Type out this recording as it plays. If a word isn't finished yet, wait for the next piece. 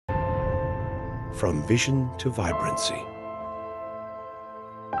from vision to vibrancy.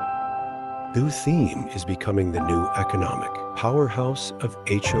 Thu Thiem is becoming the new economic powerhouse of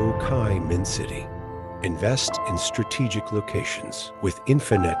Ho Chi Minh City. Invest in strategic locations with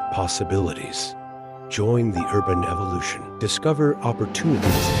infinite possibilities. Join the urban evolution. Discover opportunities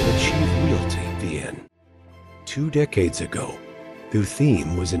and achieve Realty VN. 2 decades ago, Thu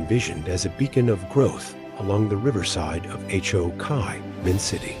Thiem was envisioned as a beacon of growth along the riverside of Ho Chi Minh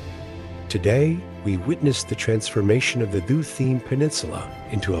City. Today, we witness the transformation of the Thu Thiem Peninsula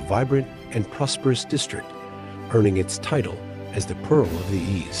into a vibrant and prosperous district, earning its title as the Pearl of the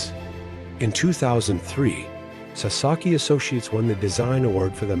East. In 2003, Sasaki Associates won the Design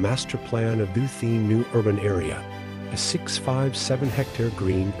Award for the Master Plan of Thu Thiem New Urban Area, a 657-hectare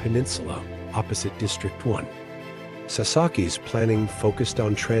green peninsula opposite District 1. Sasaki's planning focused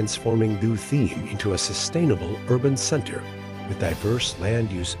on transforming Thu Thiem into a sustainable urban center with diverse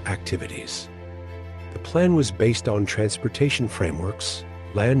land use activities. The plan was based on transportation frameworks,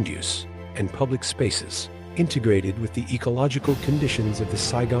 land use, and public spaces, integrated with the ecological conditions of the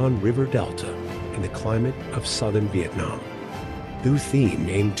Saigon River Delta and the climate of southern Vietnam. Thu Thiem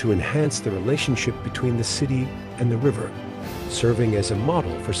aimed to enhance the relationship between the city and the river, serving as a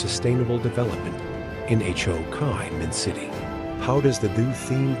model for sustainable development in Ho Chi Minh City. How does the Thu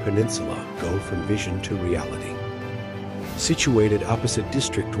Thiem Peninsula go from vision to reality? Situated opposite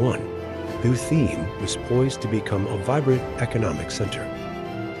District 1, Thu Thiem was poised to become a vibrant economic center.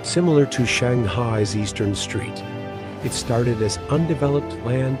 Similar to Shanghai's Eastern Street, it started as undeveloped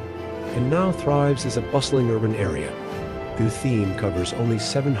land and now thrives as a bustling urban area. Thu Thiem covers only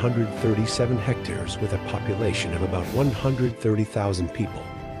 737 hectares with a population of about 130,000 people,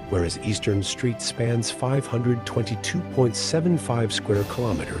 whereas Eastern Street spans 522.75 square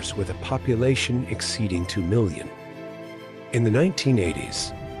kilometers with a population exceeding 2 million. In the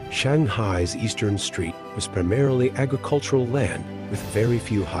 1980s, Shanghai's Eastern Street was primarily agricultural land with very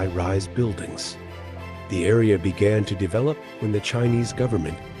few high-rise buildings. The area began to develop when the Chinese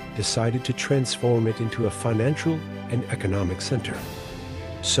government decided to transform it into a financial and economic center.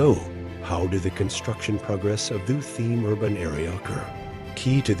 So, how did the construction progress of Thu Thiem urban area occur?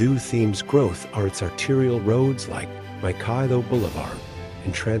 Key to Thu Thiem's growth are its arterial roads like Mai Kai Tho Boulevard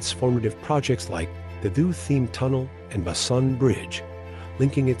and transformative projects like the Thu Thiem Tunnel and Ba Sun Bridge,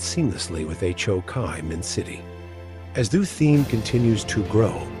 linking it seamlessly with Ho Chi Minh City. As Thu Thiem continues to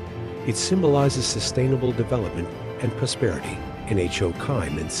grow, it symbolizes sustainable development and prosperity in Ho Chi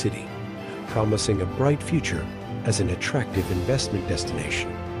Minh City, promising a bright future as an attractive investment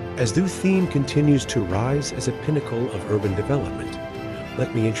destination. As Thu Thiem continues to rise as a pinnacle of urban development,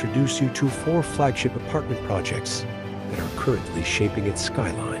 let me introduce you to 4 flagship apartment projects that are currently shaping its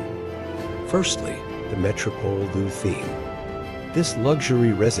skyline. Firstly, the Metropole Thu Thiem. This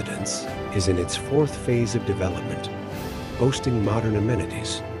luxury residence is in its 4th phase of development, boasting modern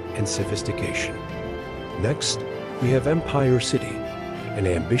amenities and sophistication. Next, we have Empire City, an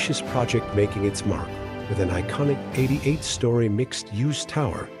ambitious project making its mark with an iconic 88-story mixed-use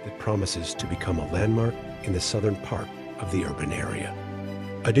tower that promises to become a landmark in the southern part of the urban area.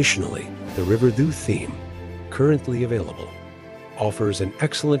 Additionally, the River Thu Thiem, currently available, offers an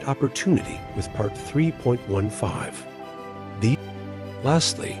excellent opportunity with Part 3.15.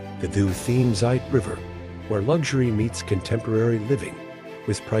 Lastly, the Thu Thiem Zeit River, where luxury meets contemporary living,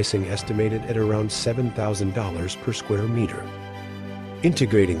 with pricing estimated at around $7,000 per square meter.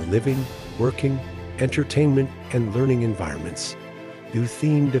 Integrating living, working, entertainment, and learning environments, Thu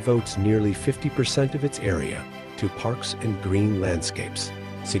Thiem devotes nearly 50% of its area to parks and green landscapes,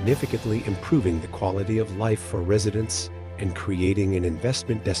 significantly improving the quality of life for residents and creating an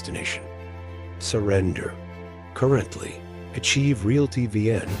investment destination. Surrender. Currently, Achieve Realty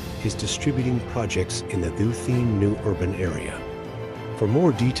VN is distributing projects in the Thu Thiem New Urban Area. For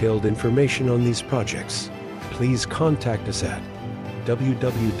more detailed information on these projects, please contact us at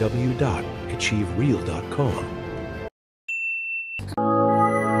www.achievereal.com.